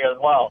 my area as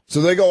well.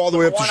 So they go all the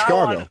way up to one I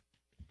Chicago.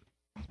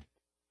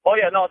 Oh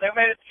yeah, no, they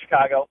made it to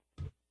Chicago.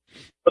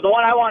 But the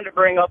one I wanted to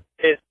bring up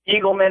is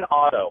Eagleman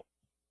Auto.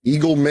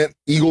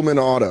 Eagleman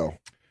Auto.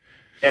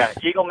 Yeah,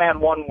 Eagleman,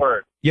 one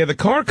word. Yeah, the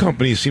car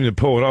companies seem to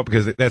pull it up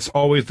because that's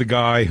always the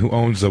guy who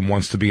owns them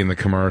wants to be in the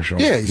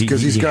commercial. Yeah,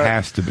 because he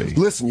has to be.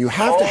 Listen, you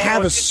have to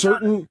have a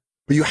certain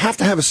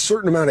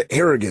amount of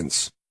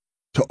arrogance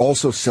to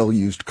also sell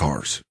used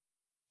cars.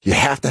 You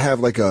have to have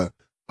like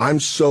I'm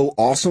so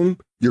awesome,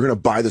 you're going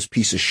to buy this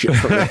piece of shit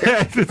from me.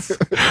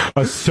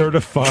 A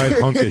certified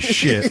hunk of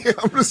shit.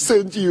 I'm going to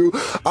send you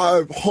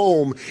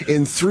home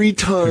in 3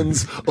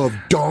 tons of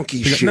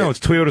donkey shit. No, it's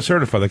Toyota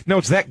certified. Like, no,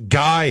 it's that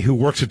guy who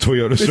works at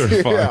Toyota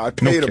certified. Yeah, I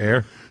paid him.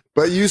 Care.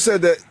 But you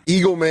said that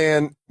Eagle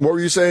Man, what were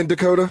you saying,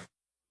 Dakota?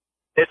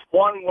 It's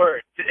one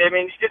word. I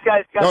mean, you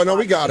guys got. No,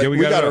 we got it. Yeah, we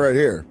got it right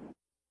here.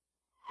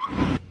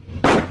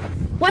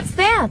 What's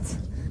that?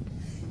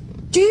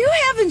 Do you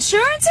have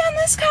insurance on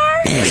this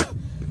car?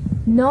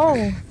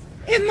 No.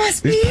 It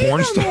must These be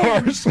porn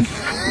Eagleman. stars.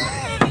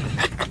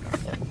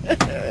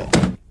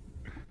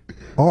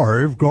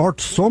 I've got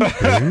something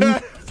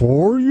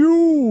for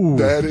you.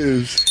 That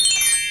is.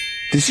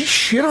 Does he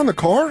shit on the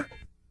car?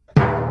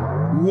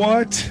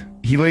 What?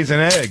 He lays an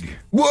egg.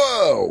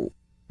 Whoa!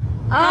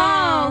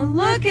 Oh,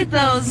 look at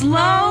those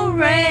low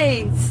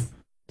rates.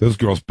 Those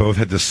girls both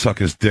had to suck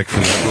his dick for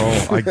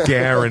that role. I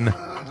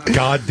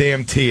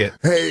guarantee it.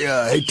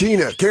 Hey,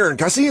 Tina, Karen,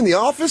 can I see you in the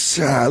office?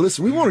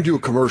 Listen, we want to do a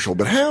commercial,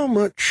 but how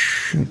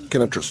much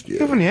can I trust you?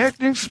 You have any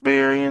acting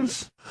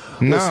experience?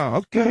 No.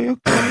 Okay.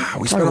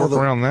 We spent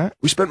around that.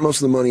 We spent most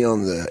of the money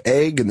on the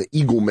egg and the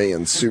Eagle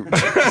Man suit.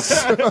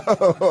 So,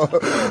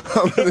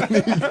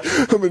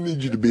 I'm gonna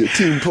need you to be a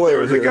team player.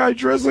 There was a guy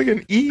dressed like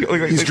an eagle.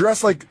 He's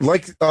dressed like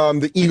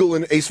the eagle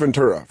in Ace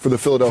Ventura for the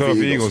Philadelphia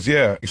Eagles.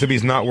 Yeah, except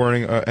he's not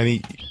wearing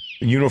any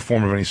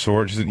uniform of any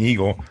sort. Just an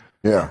eagle.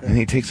 Yeah, and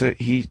he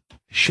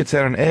shits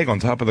out an egg on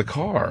top of the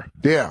car.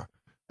 Yeah,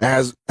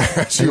 as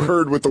you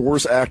heard with the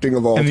worst acting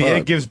of all time. And the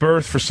egg gives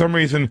birth for some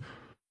reason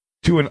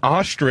to an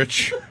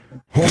ostrich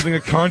holding a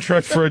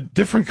contract for a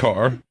different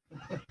car.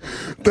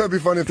 That'd be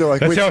funny if they're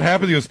like, that's how it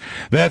happened. He goes,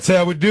 that's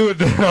how we do it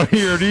down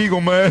here at Eagle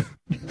Man.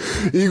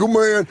 Eagle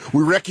Man,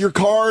 we wreck your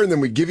car and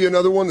then we give you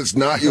another one that's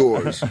not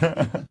yours.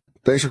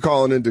 Thanks for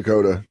calling in,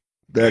 Dakota.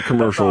 That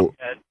commercial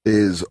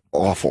is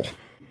awful.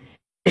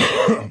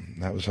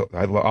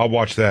 I'll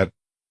watch that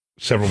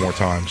several more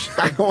times.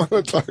 I want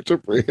to talk to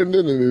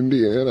Brandon in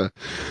Indiana.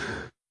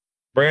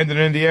 Brandon,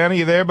 Indiana,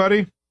 you there,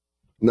 buddy?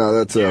 No,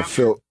 that's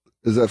Phil.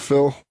 Is that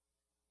Phil?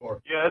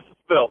 Yeah, this is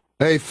Phil.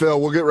 Hey, Phil,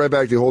 we'll get right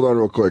back to you. Hold on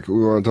real quick. We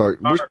want to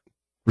talk.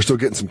 We're still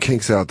getting some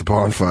kinks out the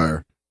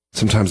bonfire.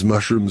 Sometimes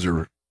mushrooms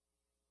are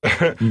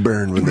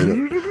burned when they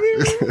don't.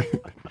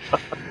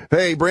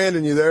 Hey,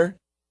 Brandon, you there?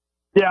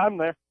 Yeah, I'm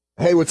there.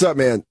 Hey, what's up,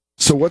 man?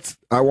 So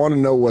I want to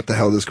know what the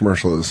hell this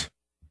commercial is.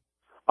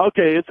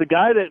 Okay, it's a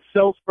guy that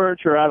sells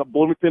furniture out of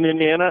Bloomington,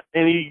 Indiana,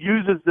 and he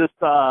uses this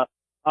a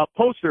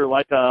poster,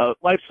 like a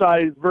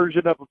life-size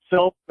version of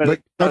himself.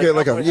 Like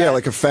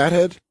a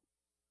fathead?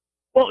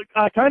 Well,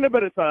 kind of,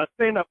 but it's a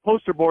stand-up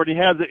poster board. He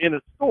has it in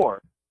his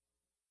store.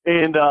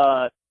 And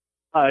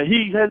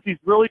he has these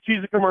really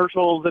cheesy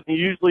commercials, and he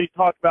usually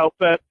talks about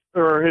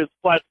his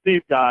Flat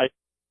Steve guy.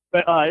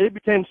 But it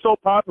became so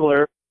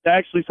popular that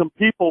actually some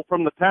people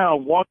from the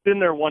town walked in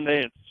there one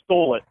day and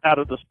stole it out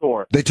of the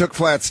store. They took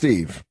Flat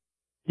Steve.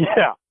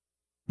 Yeah.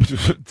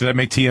 Did that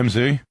make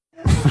TMZ?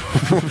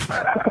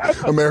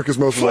 America's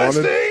Most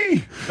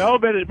Wanted. No,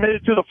 but it made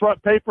it to the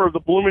front paper of the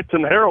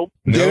Bloomington Herald.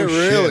 Did it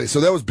really? So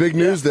that was big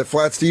news that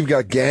Flat Steve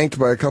got ganked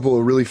by a couple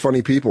of really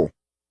funny people.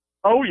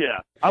 Oh, yeah.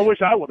 I wish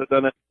I would have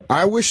done it.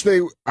 I wish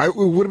it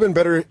would have been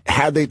better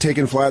had they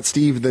taken Flat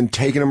Steve than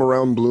taken him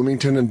around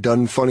Bloomington and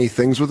done funny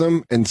things with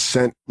him and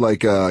sent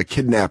like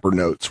kidnapper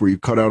notes where you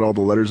cut out all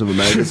the letters of a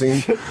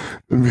magazine.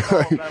 And be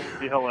like, That would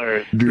be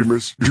hilarious. do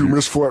you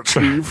miss Flat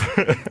Steve?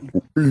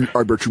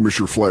 I bet you miss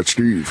your Flat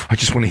Steve. I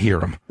just want to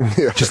hear him.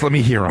 Yeah. Just let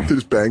me hear him.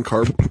 His bank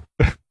card.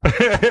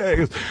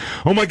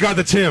 Oh my God,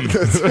 that's him.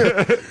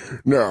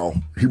 Now,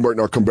 he might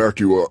not come back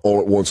to you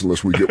all at once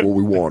unless we get what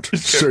we want.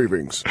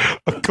 Savings.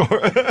 Of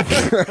course.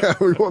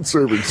 We want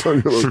savings.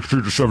 60 to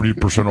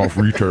 70% off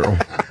retail.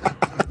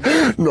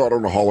 Not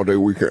on a holiday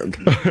weekend.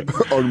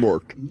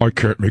 Unmarked. I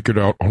can't make it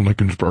out on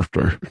Lincoln's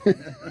birthday.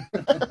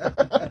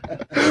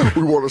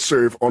 We want to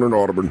save on an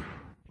ottoman.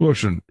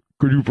 Listen,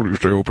 could you please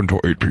stay open till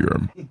 8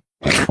 p.m.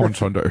 on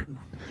Sunday?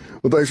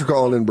 Well, thanks for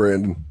calling in,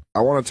 Brandon. I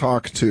want to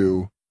talk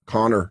to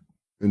Connor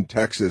in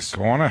Texas.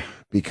 Connor?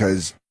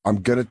 Because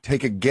I'm going to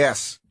take a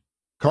guess.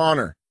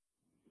 Connor.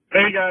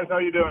 Hey, guys. How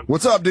you doing?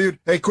 What's up, dude?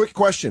 Hey, quick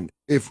question.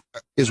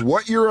 Is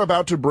what you're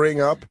about to bring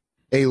up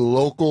a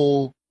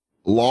local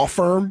law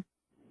firm?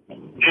 It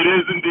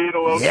is indeed a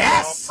local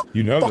Yes! law firm.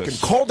 You know Fucking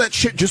this. call that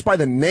shit just by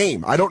the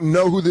name. I don't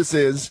know who this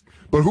is,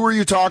 but who are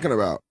you talking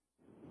about?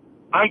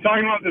 I'm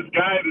talking about this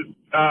guy, this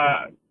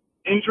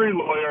injury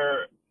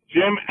lawyer,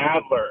 Jim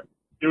Adler.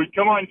 He would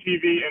come on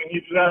TV, and he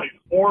just had these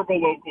horrible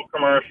local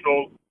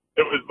commercials.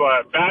 It was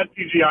bad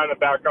CGI in the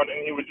background,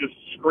 and he would just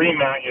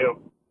scream at you.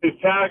 His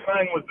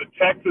tagline was the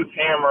Texas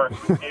Hammer,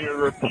 and he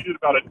repeated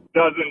about a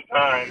dozen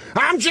times.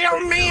 I'm Jim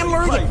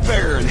Mandler. Play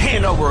fair and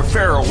hand over a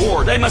fair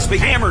award. They must be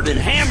hammered and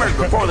hammered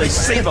before they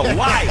see the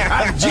light.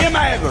 I'm Jim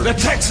Adler, the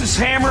Texas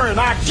Hammer, and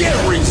I get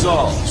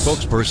results.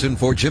 Spokesperson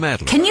for Jim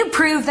Adler. Can you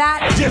prove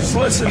that? Just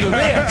listen to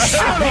this.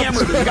 I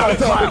hammered and got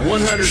fined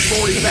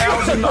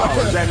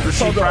 $140,000 after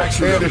she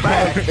fractured her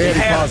back.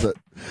 Pause it.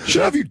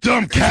 Shut up, you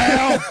dumb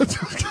cow.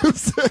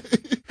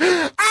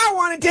 I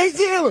want to taste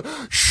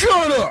the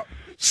Shut up.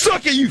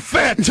 Suck it, you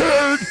fat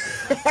turd!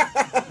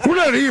 We're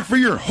not here for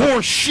your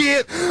horse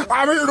shit.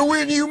 I'm here to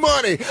win you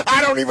money.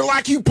 I don't even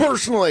like you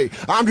personally.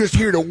 I'm just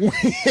here to win.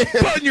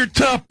 Button your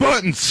top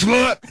button,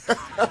 slut.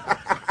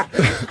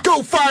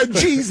 Go find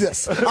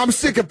Jesus. I'm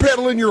sick of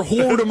peddling your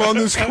whoredom on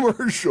this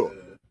commercial.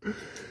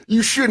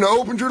 You shouldn't have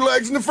opened your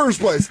legs in the first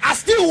place. I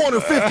still want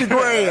her 50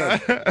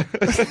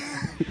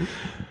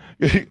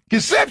 grand.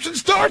 Conception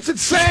starts at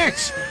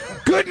 6.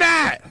 Good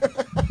night.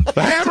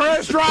 The hammer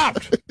has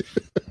dropped.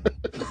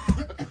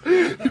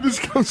 He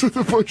just comes with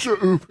a bunch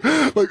of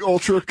like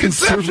ultra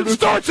Conception conservative.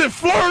 starts at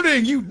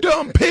flirting, you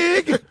dumb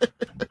pig.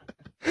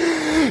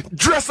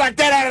 Dressed like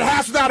that out of the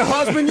house without a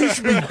husband, you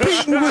should be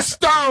beaten with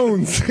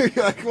stones.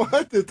 Like,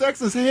 what? The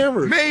Texas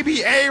Hammer.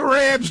 Maybe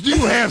Arabs do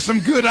have some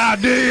good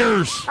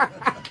ideas.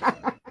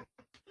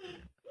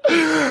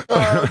 Play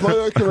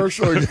that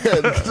commercial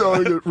again.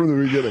 Telling it from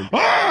the beginning.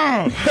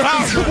 I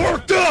was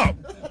worked up.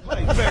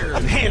 Play fair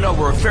and hand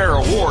over a fair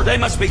award. They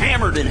must be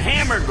hammered and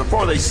hammered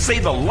before they see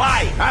the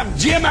light. I'm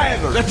Jim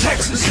Adler, the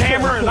Texas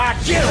Hammer, and I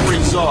get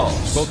results.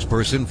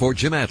 Spokesperson for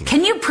Jim Adler.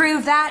 Can you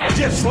prove that?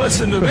 Just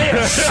listen to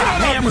this. I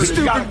hammered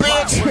and got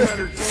bitch.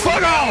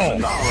 Fuck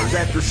off!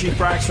 After she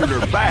fractured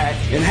her back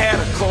and had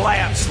a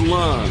collapsed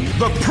lung.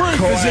 The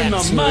proof is in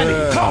the money.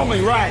 Call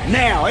me right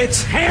now.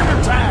 It's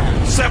hammer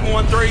time.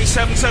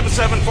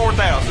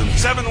 713-777-4000.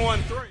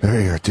 713.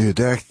 There you go, dude.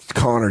 That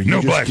Connor, you No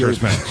just black dress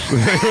gave... mask.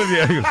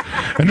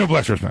 And no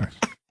black dress mask.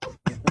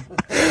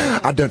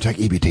 I don't take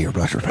EBT or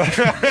black dress mask.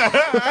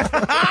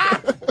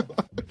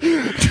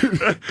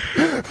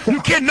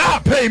 You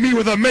cannot pay me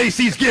with a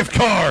Macy's gift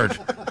card.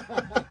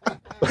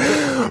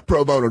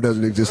 Pro bono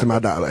doesn't exist in my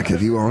dialect.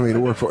 If you want me to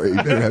work for you,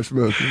 you better have some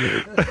money.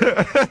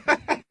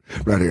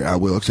 Right here, I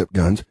will accept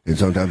guns and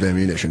sometimes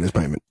ammunition as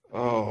payment.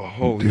 Oh,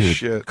 holy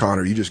shit.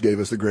 Connor, you just gave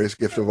us the greatest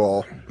gift of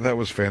all. That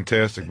was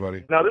fantastic,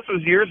 buddy. Now, this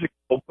was years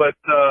ago, but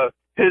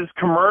his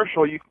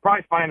commercial, you can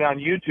probably find it on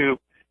YouTube.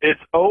 It's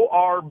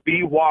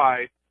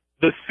ORBY,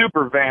 the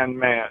Supervan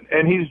Man.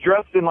 And he's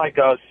dressed in like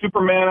a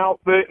Superman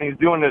outfit, and he's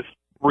doing this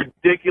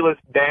ridiculous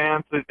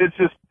dance. It's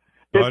just,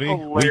 Buddy, it's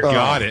hilarious. we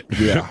got it.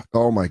 Yeah.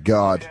 Oh, my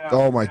God.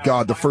 Oh, my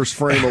God. The first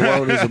frame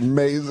alone is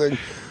amazing.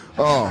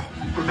 Oh.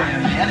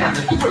 Superman Man and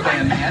the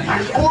Superman Man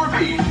is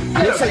Orby. He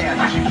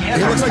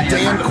looks like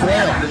Dan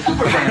Quayle. The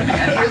Superman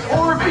Man is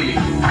Orby.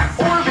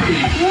 Orby.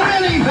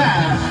 Mini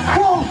vans,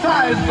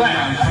 full-size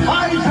vans,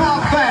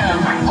 high-top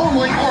vans.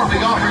 Only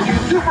Orby offers you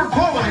super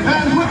quality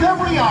vans with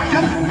every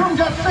option from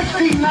just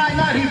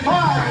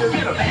 $16,995.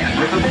 Get a van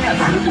with a van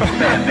from the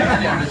Superman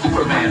Man and the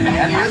Superman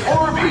Man is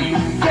Orby.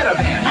 Get a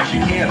van, yes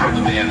you can, from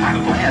the van from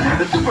the plan and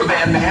the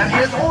Superman Man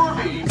is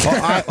Orby.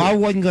 I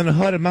wasn't going to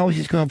hurt him. I was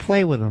just going to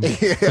play with him.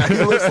 Yeah,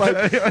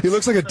 he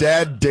looks like a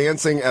dad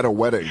dancing at a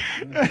wedding.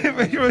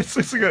 he looks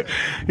like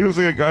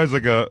a guy's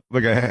like a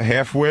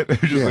half-wit.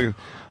 Just like,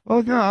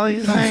 oh, no,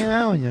 he's hanging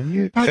out with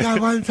him.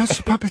 Why touch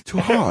the puppet too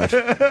hard?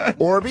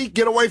 Orby,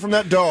 get away from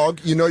that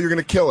dog. You know you're going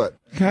to kill it.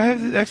 Can I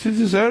have the extra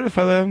dessert if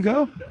I let him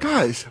go?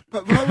 Guys,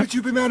 but why would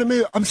you be mad at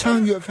me? I'm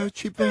telling you, a very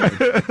cheap man.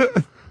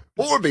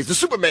 Orby's the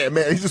Superman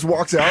man. He just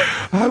walks out.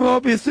 I'm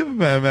Orby, a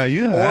Superman man.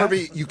 You know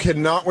Orby, you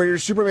cannot wear your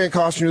Superman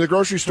costume to the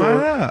grocery store.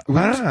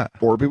 Why not?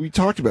 Orby, we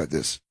talked about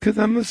this. Because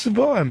I'm a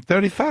boy. I'm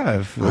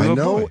 35. I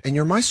know, boy. And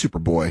you're my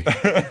Superboy.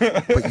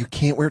 But you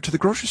can't wear it to the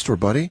grocery store,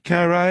 buddy. Can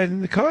I ride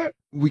in the cart?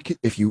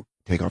 If you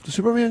take off the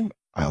Superman,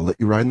 I'll let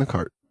you ride in the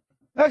cart.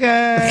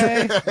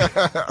 Okay.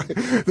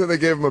 Then they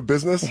gave him a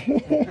business.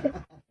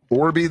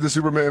 Orby, the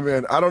Superman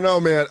man. I don't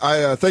know, man.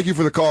 I thank you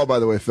for the call, by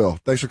the way, Phil.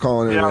 Thanks for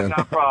calling in, man.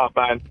 No problem,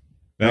 man.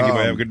 Thank you,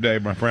 man. Have a good day,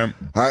 my friend.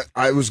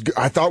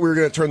 I thought we were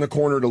going to turn the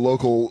corner to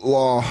local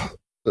law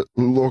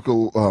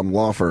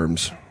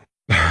firms.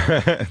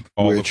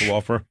 All local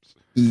law firms?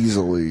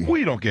 Easily.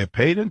 We don't get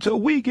paid until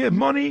we get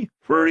money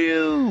for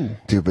you.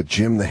 Dude, but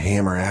Jim the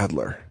Hammer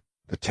Adler,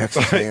 the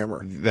Texas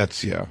Hammer.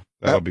 That's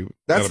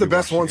the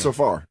best one so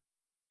far.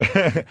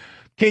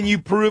 Can you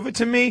prove it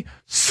to me?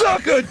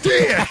 Suck a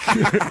dick!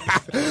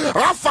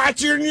 I'll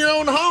fight you in your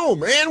own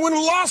home and win a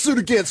lawsuit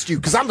against you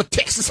because I'm the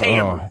Texas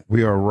Hammer.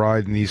 We are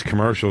riding these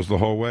commercials the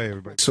whole way,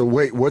 everybody. So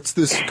wait, what's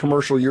this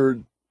commercial you're...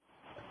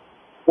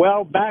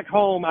 Well, back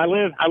home, I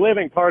live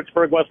in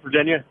Clarksburg, West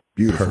Virginia.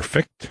 Beautiful.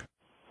 Perfect.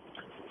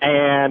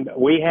 And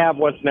we have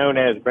what's known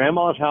as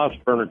Grandma's House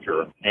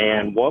Furniture.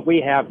 And what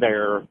we have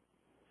there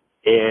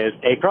is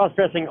a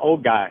cross-dressing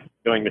old guy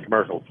doing the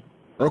commercials.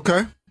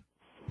 Okay.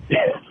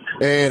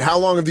 And how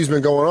long have these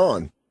been going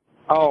on?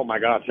 Oh, my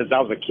God, since I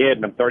was a kid,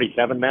 and I'm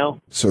 37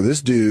 now. So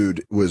this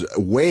dude was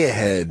way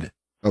ahead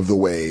of the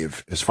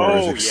wave as far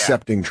as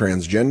accepting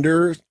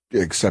transgender,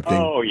 accepting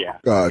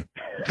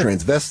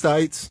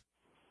transvestites.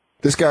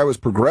 This guy was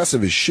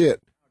progressive as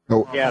shit.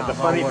 Oh. Yeah, the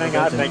funny thing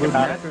I think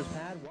about it.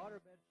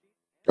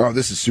 Oh,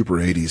 this is super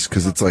 80s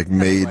because it's like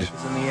made.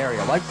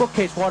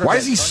 Why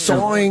is he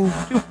sawing?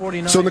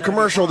 So in the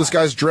commercial, this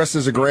guy's dressed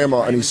as a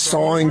grandma and he's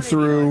sawing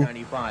through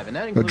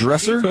a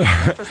dresser.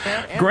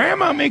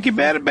 Grandma, make it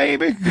better,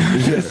 baby.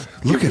 Yeah.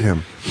 Look at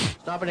him.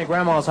 Stopping at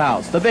Grandma's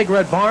house. The big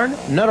red barn,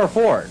 Nutter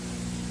Ford.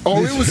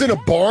 Oh, it was in a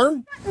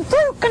barn?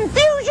 Through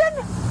confusion.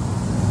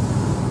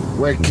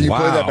 Wait, can you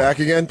play that back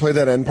again? Play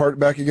that end part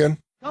back again?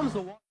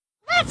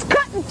 That's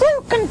cutting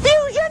through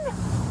confusion.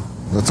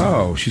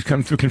 She's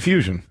cutting through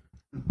confusion.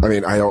 I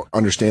mean, I don't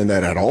understand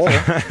that at all,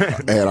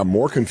 and I'm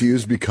more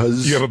confused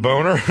because you have a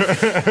boner.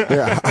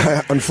 Yeah,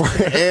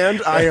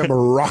 and I am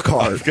rock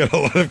hard. I've got a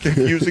lot of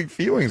confusing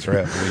feelings for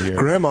happening here.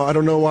 Grandma, I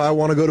don't know why I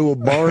want to go to a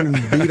barn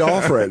and beat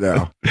off right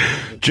now.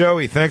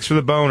 Joey, thanks for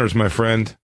the boners, my friend.